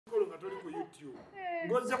you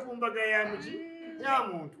ngoze kumbaga ya muji ya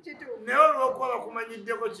muntu naye olwokuba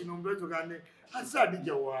bakumanyiddeko kino mbezo gane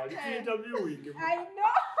asadija wali interviewing I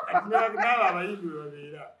know naaba abayimbi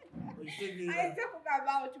babeera ayinza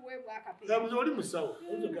kugamba okiweebwa akapeera kamuzi oli musawo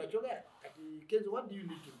ezogacoga kati Kenzo what do you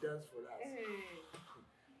need to dance for us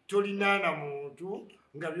tolinaana muntu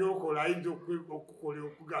nga byokola ayinza okukola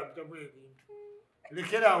okugambitamu ebintu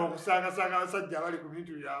lekerawo okusangasanga abasajja abali ku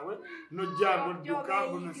bintu byabwe nojjango odduka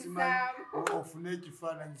bonosimanyi ofune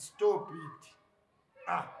ekifaananyi stop it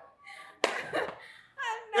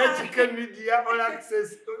Eddy Media All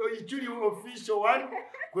Access Ichuli official one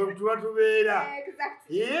kwe tuba tubeera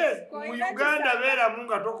yes mu Uganda beera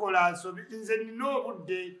munga tokola nsobi nze nina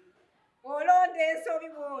obudde olonde ensobi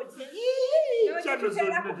bwoti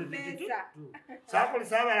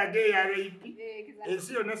sakolesa abalage yabeyipi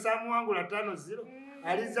ensi yonna samuwangula 5-0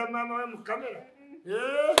 aliza mama we mu kamera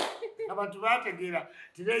abantu bategeera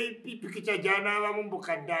tireipi pikica gyanabamu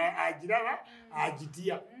mbukadde agiraba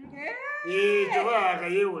agitya kyobaga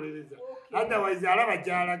yeewolereza otherwise alaba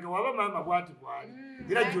gyalaga waba mama bwati bwali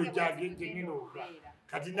era gyojagengena oga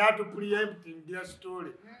kati natu preemptingira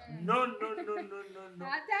story no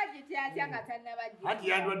ati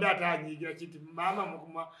yandwadde atanyigira kiti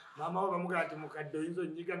mama we bamugaa ti mukadde oyinza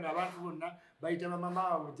onyiga ngaabantu bonna bayita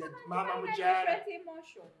mama mukyala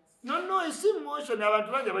no it's emotion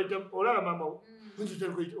abantu bangi bayita olaba mama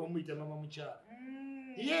omuyita mama mukyala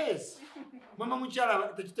yes mama mukyala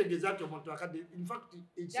tekitegeeza nti omuntu akadde in fact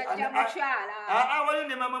waliyo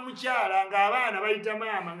ne mama mukyala ng'abaana bayita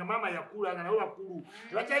mama nga mama yakula nga nabo bakulu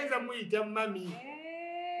tebakyayinza muyita mami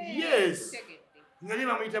yes nga ne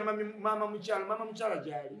bamuyita mama mukyala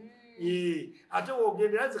gyali ate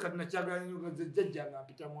wogendera nze kati nakyagala jjajja nga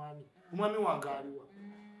mpita omwami wange aliwa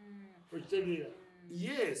okitegeera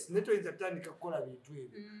yes netoyinza tutandika kukola bintu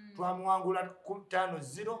ebyo twamuwangula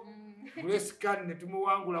 5-0 Grace ne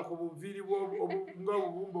tumuwangula ku buviiri nga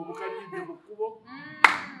obubumba obukalidde ku kkubo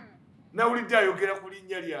nawulidde ayogera ku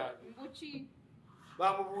linnya lyange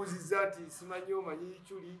bamubuuzizza nti simanyi omanyi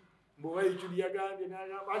Ichuli mboba Ichuli yagambye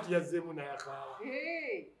n'agamba nti yazzeemu n'ayakaaba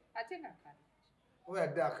oba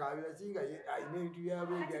yadde akaabira kinga alina ebintu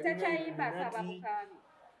byabeegalinati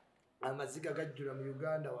amaziga gajjula mu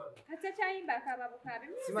Uganda wano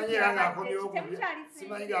simanyi era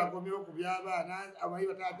ng'akomyewo ku by'abaana abayi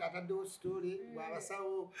ataddewo sitole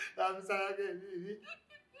bwabasawo bamusalako ebibi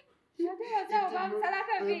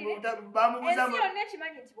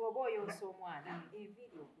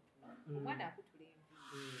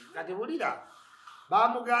kati bulira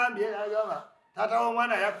bamugambye taata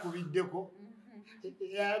w'omwana yakubiddeko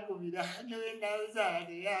yakubira newengazaala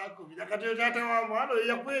teyakubira kati taata wa mwana oyo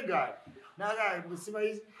yakwegaala naga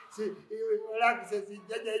musimanyi Olaxes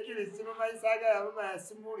jjajja Ichuli simumanyi saagala mama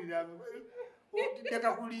yasimuulira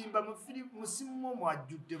otideka kulimba musimu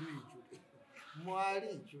mwajjuddemu Ichuli mwali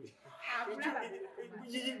Ichuli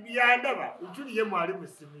yandaba Ichuli ye mwali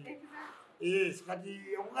musimu yes kati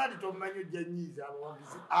okugandi tomumanyi ojja nyiiza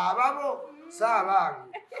abawagizi ababo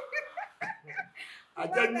saabange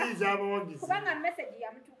ajanyiza abawagizi kubanga message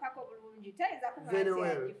yamutuukako bulungi tayinza very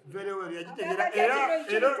well yagitegeera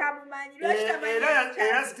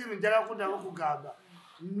era still njala kuddamu kugamba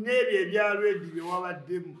n'ebyo ebyalo Eddy bye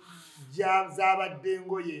wabaddemu zaabadde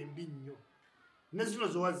engoye embi nnyo ne zino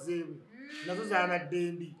zowazzeemu nazo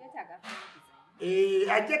zaabadde mbi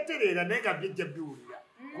ajja ttereera naye nga byejja biwulira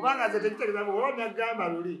kubanga nze tekitegeeza oba nagamba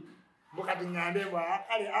luli mbukati ŋŋambe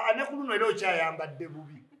kale ne ku luno era okyayambadde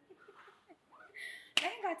bubi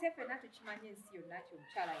naye ng'ate ffenna tukimanyi ensi yonna ti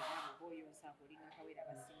omukyala alina amabooya omusanga olinga kawera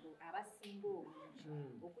abasinga obungi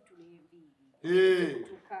okutula enviiri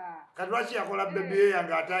kati lwaki yakola bebi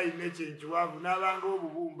yange ate ayina ekyenkiwanvu n'abanga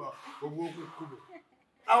obubumba obw'okukkubo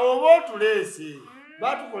awo oba otuleese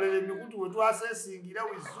batukolera emikutu we twaseesingira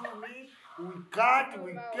wizumi wikati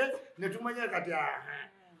wike ne tumanya kati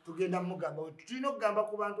tugenda mugamba tulina okugamba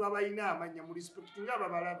ku bantu abalina amanya mu respect nga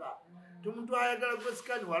babalaba tumuntu ayagala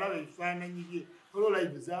gwesikani walaba ebifaananyi bye olwo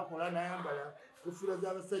live zakola nayambala kufura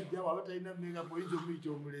z'abasajja waba talina mmega oyinza omuyita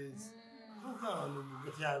omulenzi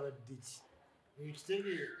kati abadde ki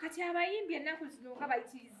kati abayimbi ennaku zino nga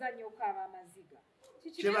bayitiriza nnyo okukaaba amaziga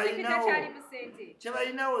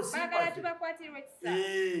kyebalinawo tubakwatirwa ekisa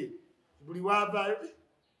buli wavaayo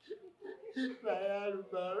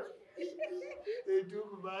bayalubawe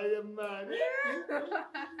etuuku bayamaani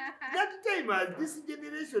that time this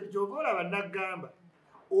generation kyova olaba naggamba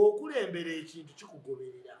okulembera ekintu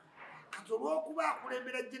kikugoberera kati olw'okuba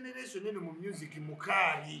akulembera generation eno mu music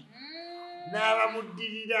mukaali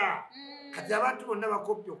n'abamuddirira kati abantu bonna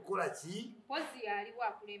bakopya okukola ki Pozi yaliwo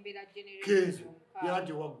akulembera Kenzo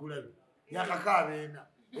yabadde waggulayo yakakaaba ena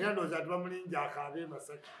era ndowooza ati bamulinja akaabe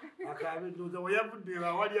Masaka akaabe ndowooza weyavudde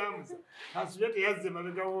wali Hamza asubye teyazze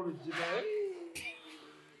mabega w'oluggi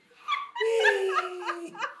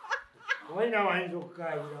walina wayinza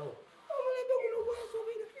okukaabirawo omulembe guno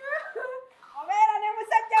gwasobera obeera ne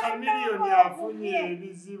musajja Kamiliyoni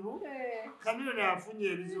afunye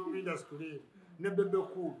ebizibu mu indasitule ne Bebe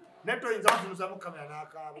Cool naye toyinza kutunusamu kamera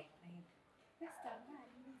n'akaaba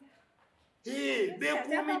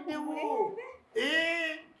bekuumiddewo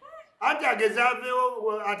anti ageze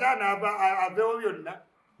aveewo ate aveewo byonna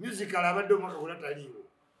musical abadde omwaka gona taliiwo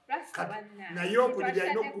naye okulira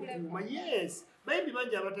alina okukuuma yes bayimbi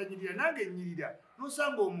bangi abatanyirira nange nyirira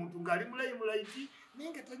nosanga omuntu ng'ali mulayimulayiti naye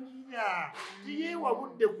nga tanyirira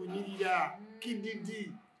teyeewabudde kunyirira kididi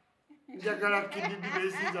njagala kididi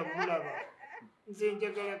beesinza mumulaba nze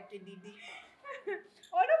njagala kididi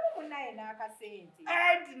olumu munaye n'akasente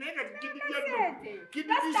anti naye kati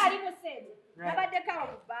kididikididali mu sente nabaddeko awo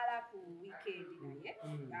kubaala ku wiikendi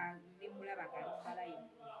naye nemulaba kalimbalayo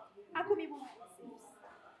akubibwa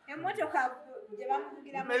emmotoka gye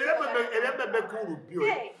bamuvugiramu era Bebe Cool byo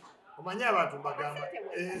omanyi abantu mbagamba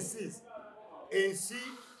ensi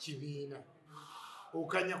kibiina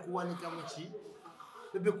okanya kuwanika muki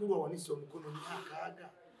Bebe Cool awanise omukono myakaaga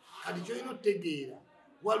kati kyolina otegeera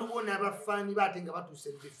waliwo n'abafaani baate nga batuuse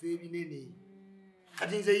mu bifo ebinene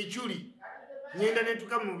kati nze ikyuli ngenda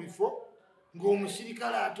netuka mu bifo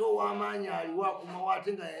ng'omusirikale ate ow'amaanyi aliwo akumawo ate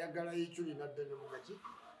nga yayagala ikyuli nadda ne mugaki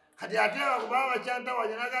kati ate baba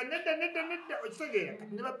bakyantawanya naga nedda okitegeera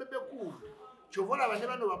kati ne ba Bebe Cool kyova olaba ne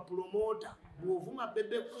bano bapromota bw'ovuma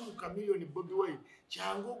Bebe Cool Kamiliyoni Bobi Wine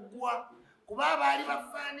kyangu oggwa kuba abaali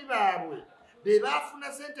bafaani baabwe be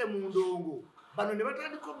baafuna sente mu ndongo bano ne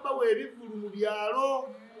batandika obbawa ebivulu mu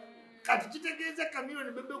byalo kati kitegeeza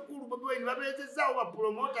Kamiliyoni Bebe Cool Bobi Wine babeezezaawo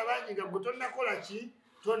bapromota bangi nga gwe tonnakola ki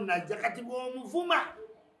tonnajja kati bw'omuvuma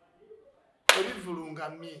ebivulu nga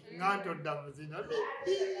nga ntodda muzino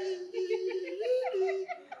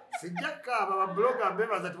sijja kaaba babuloga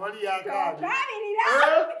mbebaza tewali yakaabi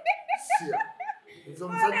nze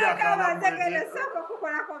omusajja akaaba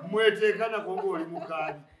mweteekanako ng'oli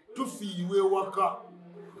mukaabi tufiirwa ewaka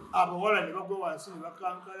abawala ne bagwa wansi ne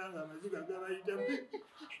bakankala nga amaziga gabayitamu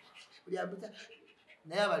buli abita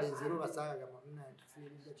naye abalenzi era obasanga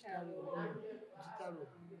tufiiriza kitalo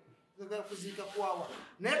kuziika kwawa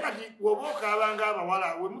naye kati woba okaabanga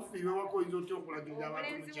abawala wemufiirwa ewaka oyinza otya okulagirira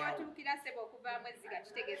abantu mukyalo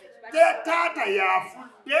taata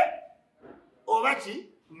yafudde oba ki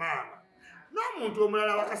maama n'omuntu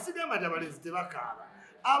omulala wakasigamba nti abalenzi tebakaaba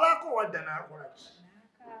abaako wadda n'akola ki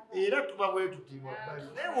era tuba bwe tutiibwa bbali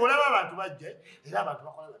naye olaba abantu bajja era abantu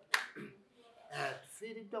bakola bati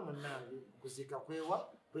tufiiriddwa munnange kuziika kwewa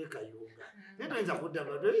kwekayunga naye toyinza kudda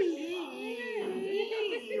bado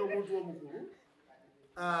omuntu omukulu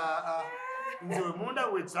nze wemunda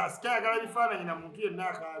sikyayagala bifaananyi na muntu yenna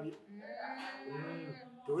akaabye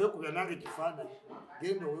teweekubya nange kifaananyi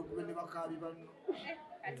genda oweekube ne bakaabi banno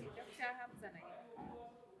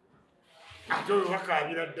ate oyo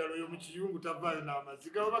bakaabira ddala oyo mu kiyungu tavaayo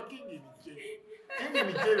n'amaziga oba kingi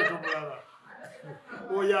miceere tomulaba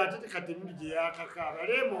oyo ate tekatemuli gye yakakaaba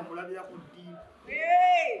Rema omulabira ku ddiini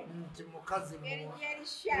nti mukazi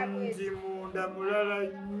nti munda mulala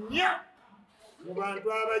nnya mu bantu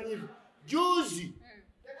abanyivu juzi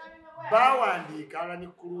bawandiika Alani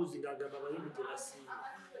Cruz ng'agamba abayimbi tebasiima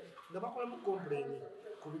nga bakolamu complaini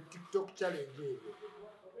ku TikTok challenge ebyo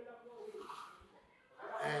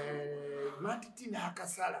Mantiti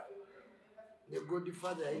n'akasala ne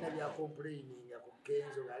Godfather yalina bya complaininga ku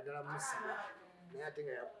Kenzo ng'ayagala musiba naye ate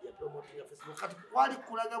nga yapromotinga Facebook kati kwali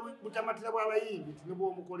kulaga butamatira bw'abayimbi ti ne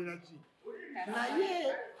bw'omukolera ki naye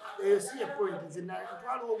eyo si ye point nze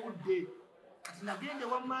natwala obudde kati nagende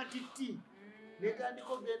wa Mantiti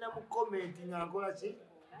netandika ogenda mu komenti nga nkola ki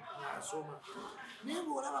nasoma naye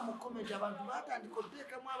bw'olaba mu komenti abantu batandika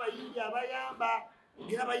oteekamu abayimbi abayamba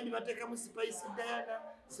ngera abayimbi bateekamu Spice Diana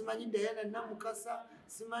simanyi Diana Namukasa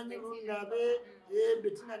simanyi Lunabe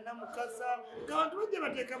Betina Namukasa ng'abantu bajja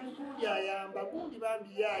bateekamu gundi ayamba gundi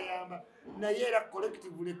bambi yayamba naye era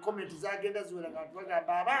collectively comment zagenda ziwera ng'abantu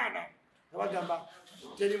bagamba abaana nga bagamba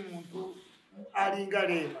teri muntu alinga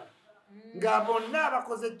Rema nga bonna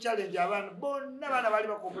abakoze challenge abaana bonna baana bali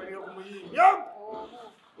bakompolinga ku muyimbi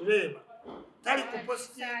Rema tali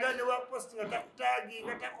kupostinga ne wapostinga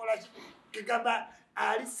takutaginga takola kigamba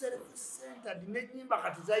ali self-centered n'ennyimba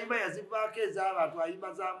kati zayimba yazivaako ez'abantu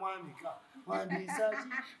ayimba za mwamika wandiisaki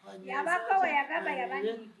yabako yagamba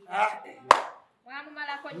yabanyigira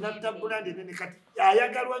mwamumalako natabula ndene kati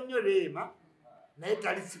ayagalwa nnyo Rema naye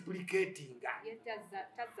tali siplicatinga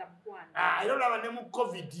tazza mukwana era olaba ne mu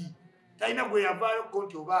covid talina gwe yavaayo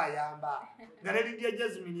konti oba ayamba nga ne Lydia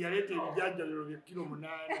Jasmine yaleeta ebijanjaliro bya kilo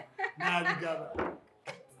 8 n'abigaba.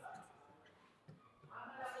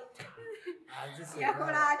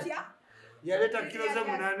 Yakola atya? Yaleeta kilo ze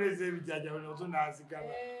 8 ez'ebijanjaliro zo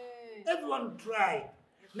n'azigaba. Everyone tried.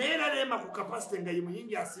 Naye era Rema ku capacity nga ye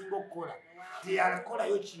muyingi asinga okukola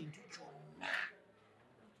teyakolayo kintu kyonna.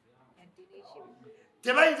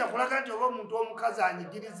 Tebayinza kulaga nti oba omuntu omukazi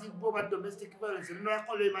anyigiriziddwa oba domestic violence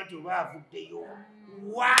lunaako Rema nti oba avuddeyo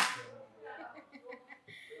wa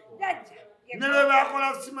ne lwe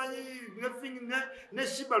bakola simanyi ne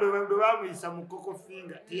Shiba lwe bamuyisa mu koko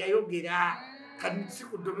finger teyayogera kati si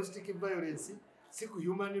ku domestic violence si ku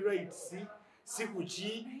human rights si ku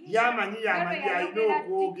ki yamanyi alina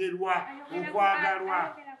okwogerwa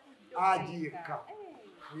okwagalwa agiika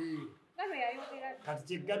kati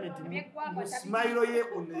kyegambye nti mu simayiro ye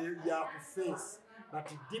ono yakufeesi but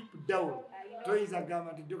deep down toyinza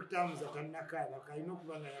gamba nti Dr. Hamza tannakaaba kalina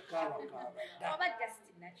okuba nga yakaabakaaba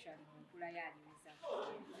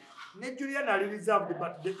ne Julian ali reserved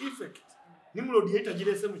but the effect Nimrod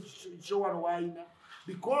yetagirese mu showano waina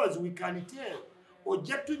because we can tell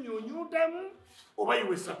ojja tunyunyutamu oba you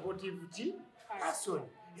were supportive ki person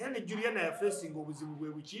yani Julian ya facing obuzibu bwe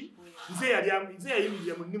buki nze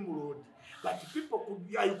yayimirira mu Nimrod but people could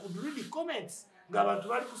read the comments ng'abantu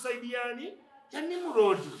bali kusaidiani ya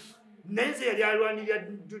Nimrod neze yali alwanirira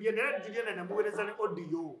Julian namuweereza ne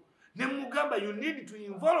audio ne mugamba you need to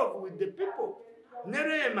involve with the people ne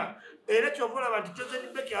Rema era kyovola abantu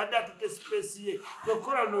kyozeni beke adatuke space ye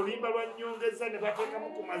kokola n'oluyimba lwa nnyongeza ne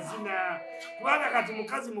bateekamu ku mazina kubanga kati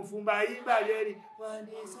mukazi mufumba ayimba alyeri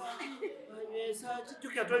wanisa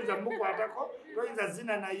kijjukira toyinza mukwatako toyinza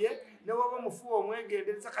zina naye ne woba mufuwa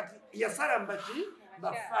omwegendereza kati yasala mbaki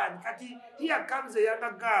bafaani kati here comes a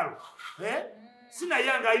younger girl sina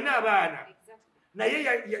yanga alina abaana naye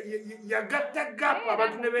yagatta gap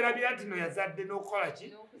abantu ne beerabira nti no yazadde n'okukola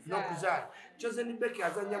ki n'okuzaala Chosen Beke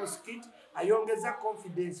azanya mu skit ayongeza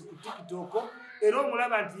confidence ku TikTok era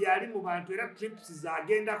omulaba nti yali mu bantu era trips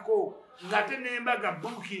zagendako ngate n'embaga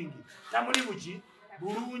booking tamuli buki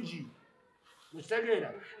bulungi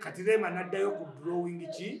mutegeera kati Rema naddayo ku drawing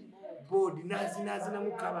ki board nazina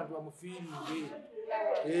mu abantu bamufiiringe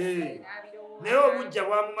naye obujja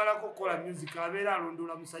bwamumalako okukola music abeera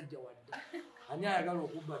alondola musajja wadde ani ayagala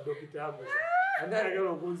okubba Dr. Hamza ani ayagala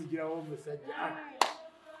okunzigirawo omusajja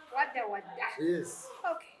Wadda. Yes.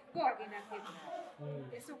 Okay, go again and get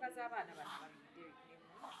now. Esoka z'abaana bano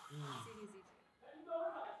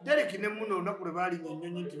Derek ne muno olunaku lwe baalinya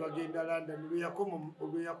ennyonyi nti bagenda London lwe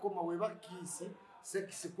yakoma we bakiisi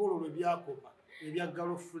sekisipolo lwe byakoma ebya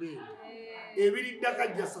girlfriend ebiridde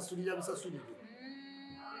ajja sasulira bisasulire.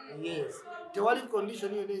 Yes. Tewali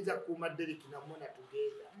condition yonna eyinza kukuuma Derek namona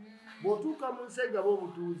tugenda. Bw'otuuka mu Nsega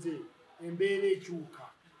b'obutuuze embeera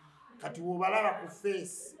ekyuka kati wobalaba ku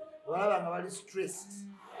face obalaba nga bali stressed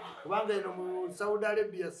kubanga eno mu Saudi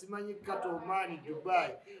Arabia simanyi kati Oman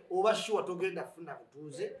Dubai oba shuwa togenda funa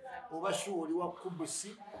butuuze oba shuwa oli wa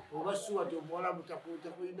kubusi oba shuwa ti omuwala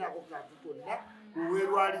mutakulinaako kantu konna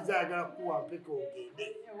oweerwaliza ayagala kukuwa mpeka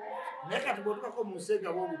ogende naye kati bw'otukako mu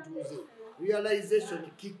Nsega b'obutuuze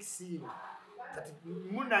realization kicks in kati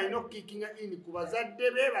muna alina okukickinga in ku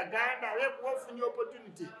bazadde be baganda be kuba ofunye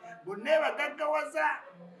opportunity bonna bagaggawaza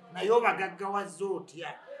naye obagaggawaza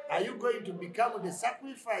otya. Are you going to become the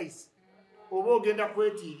sacrifice oba ogenda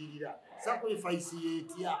kwetiiririra sacrifice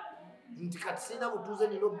yetya nti kati siina butuuze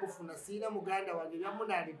nina obufuna siina muganda wange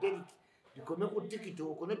byamunaani Derek bikome ku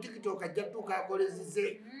TikTok ne TikTok ajja tuuka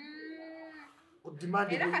akolezize ku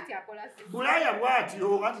demand Bulaya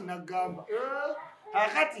bw'atyo ati nagamba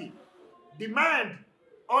akati demand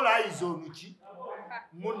all eyes on ki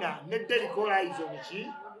muna ne Derek all eyes on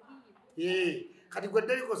ki kati gwe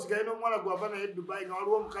Derek osigaye n'omuwala gwava naye Dubai nga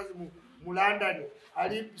waliwo omukazi mu London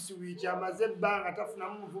ali Ipswich amaze ebbanga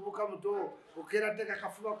tafunamu muvubuka muto okeera teeka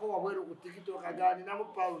kafubako wabweru ku TikTok aganinamu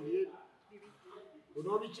pound ye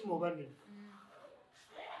onoobikima oba nene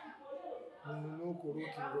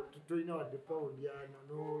n'okoluuti tolina wadde pound yana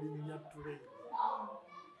n'olinya tule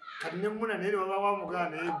kati ne muna naye baba wamugana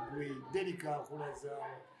naye gwe Derek akulazaawo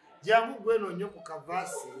jangu gwe noonye ku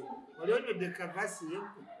kavaasi wali onyodde kavaasi ye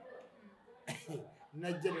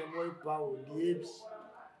najja nemuwayo pound ebi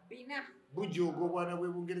bujogo obwana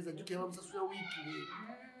bw'Ebungereza jjukira bamusasula wiikiri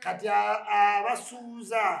kati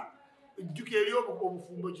abasuuza jjukira eri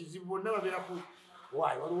obufumbo kizibu bonna babeera ku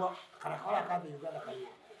waayo waliwo kalakawala kava Uganda kayo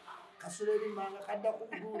kasula erimanga kadda ku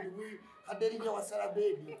bugundi kadda erinnya wasala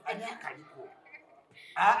beebi ani akaliko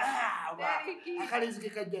akalenzi ke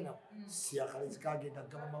kajja nako si akalenzi kagenda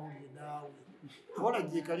gaba mawulire naawe awala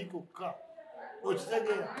gye kalikokka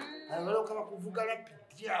okitegera abaloka bakuvuga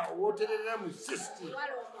lapidya woterera mu system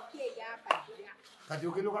kati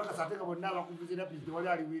ogenda okakasateka bonna abakuvuze lapidya wali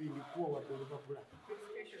ali wiringi kuwa wadde olupapula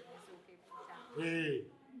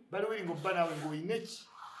bali wiringi obba naawe ng'olina ki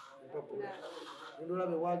olupapula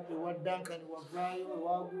ondolabe ewa dankani wavaayo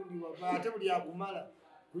ewagundi wavaayo ate buli akumala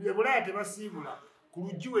ebulaya tebasiibula ku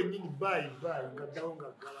luggi wennyini baayi ngaddawo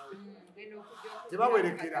ngaggalawo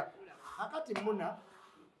tebawerekera akati muna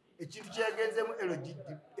ekintu kyegenzemu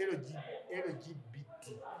LGBT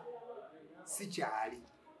si kyali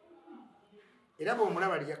era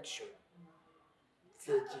bw'omulaba reaction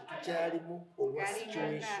ekintu kyalimu olwa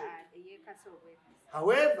situation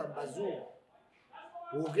however mbazungu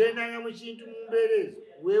bw'ogendanga mu kintu mu mbeera ezo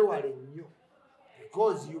weewale nnyo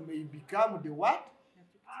because you may become the what?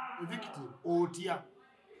 Victim otya.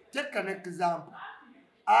 Take an example.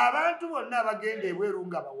 Abantu bonna abagenda ebweru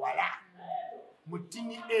nga bawala mu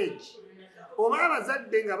teen age oba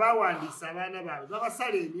abazadde nga bawandiisa abaana baabwe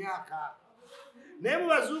babasala emyaka naye mu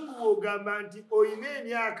bazungu bw'ogamba nti oyina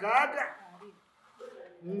emyaka aga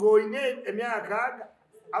ng'olina emyaka aga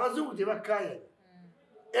abazungu tebakkaayanya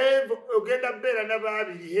ogenda beera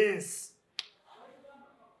n'abaabiri hensi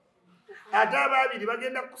ate abaabiri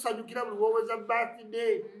bagenda kukusanyukira buli wooweza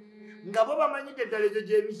birthday nga bo bamanyidde eddala egyo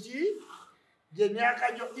gyemiki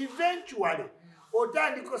gyemyaka gyo eventually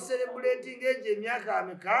otandika celebrating egyo emyaka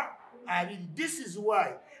ameka abiri. This is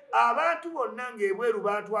why abantu bonna ng'ebweru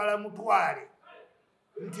batwala mutwale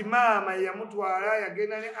nti maama yamutwala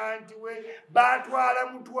yagenda ne anti we batwala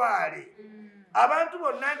mutwale abantu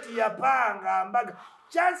bonna nti yapanga mbaga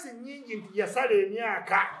chance nyingi nti yasala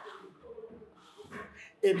emyaka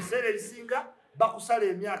ebiseera ebisinga bakusala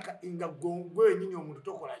emyaka nga gwe nyinyi omuntu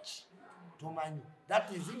tokola ki tomanyi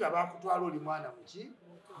that is nga bakutwala oli mwana muki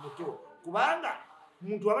muto kubanga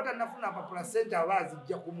muntu waba tannafuna placenta aba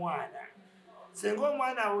azijja ku mwana senga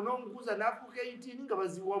omwana awo n'omukuza n'afuuka 18 nga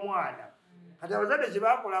baziwa mwana kati abazadde kye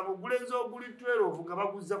bakola ogulenzi oguli 12 nga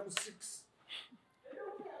baguza ku 6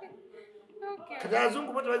 kati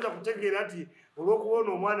abazungu bo tebayinza kutegeera nti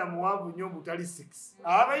olw'okuwona omwana muwanvu nnyo butali 6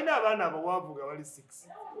 abalina abaana abawanvu nga bali 6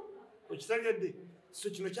 okitegedde so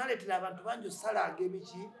kino kyaleetera abantu bangi osalanga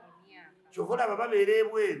emiki kyova olaba babeera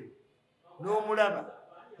ebweru n'omulaba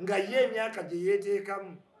nga ye emyaka gye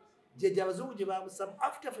yeeteekamu gyegyo abazungu gye bamusamu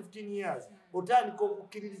after 15 years otandika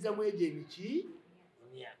okukkiririzamu egyo emiki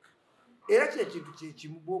emyaka era kye kintu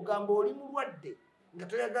kyekimu bw'ogamba oli mulwadde nga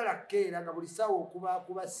toyagala kkeera nga buli sawa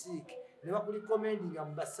okuba siiki ne bakulikomendinga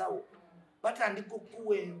mu basawo batandika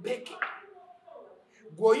okuwa empeke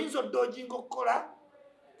gw'oyinza oddooginga okukola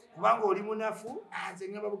kubanga oli munafu nze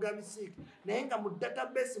ngamba bugambi siiki naye nga mu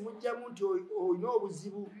database mujjamu nti olina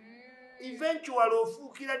obuzibu eventually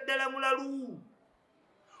ofuukira ddala mulalu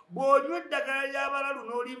bw'onywa eddagala ly'abalalu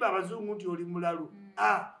n'olimba abazungu nti oli mulalu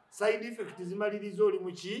side effect zimaliriza oli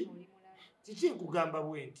muki kiki nkugamba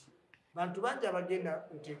bwe nti bantu bangi abagenda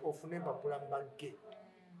nti ofune empapula mu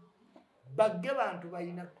bagge bantu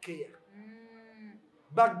balina keya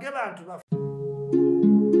bagge bantu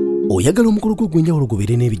oyagala omukolo gw'ogwenjawulo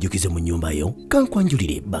gubeere n'ebijjukizo mu nnyumba yo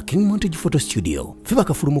kankwanjulire King Montage Photo Studio fe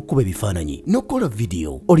bakafulu mu kkuba ebifaananyi n'okukola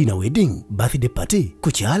vidiyo olina wedding birthday party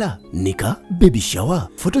kukyala nika baby shower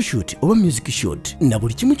photoshoot oba music shoot na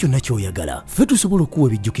buli kimu kyonna ky'oyagala fe tusobola okuwa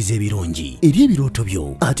ebijjukizo ebirungi eri ebirooto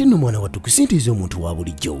byo ate nno mwana wattu kusintiiza omuntu wa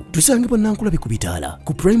bulijjo tusange bannankulabe ku bitaala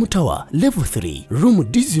ku Prime Tower level 3 room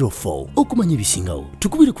D04 okumanya ebisingawo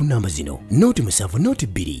tukubire ku nnamba zino noti 7 noti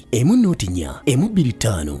 2 emu noti 4 emu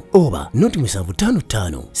 25 oba noti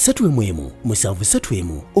 755 7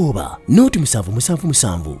 7 oba noti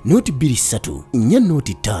 777 noti 23 4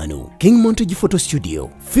 noti 5 King Montage Photo Studio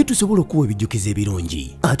fe tusobola okuwa ebijjukizo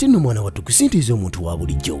ebirungi ate nno mwana wattu kusintiiza omuntu wa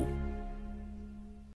bulijjo.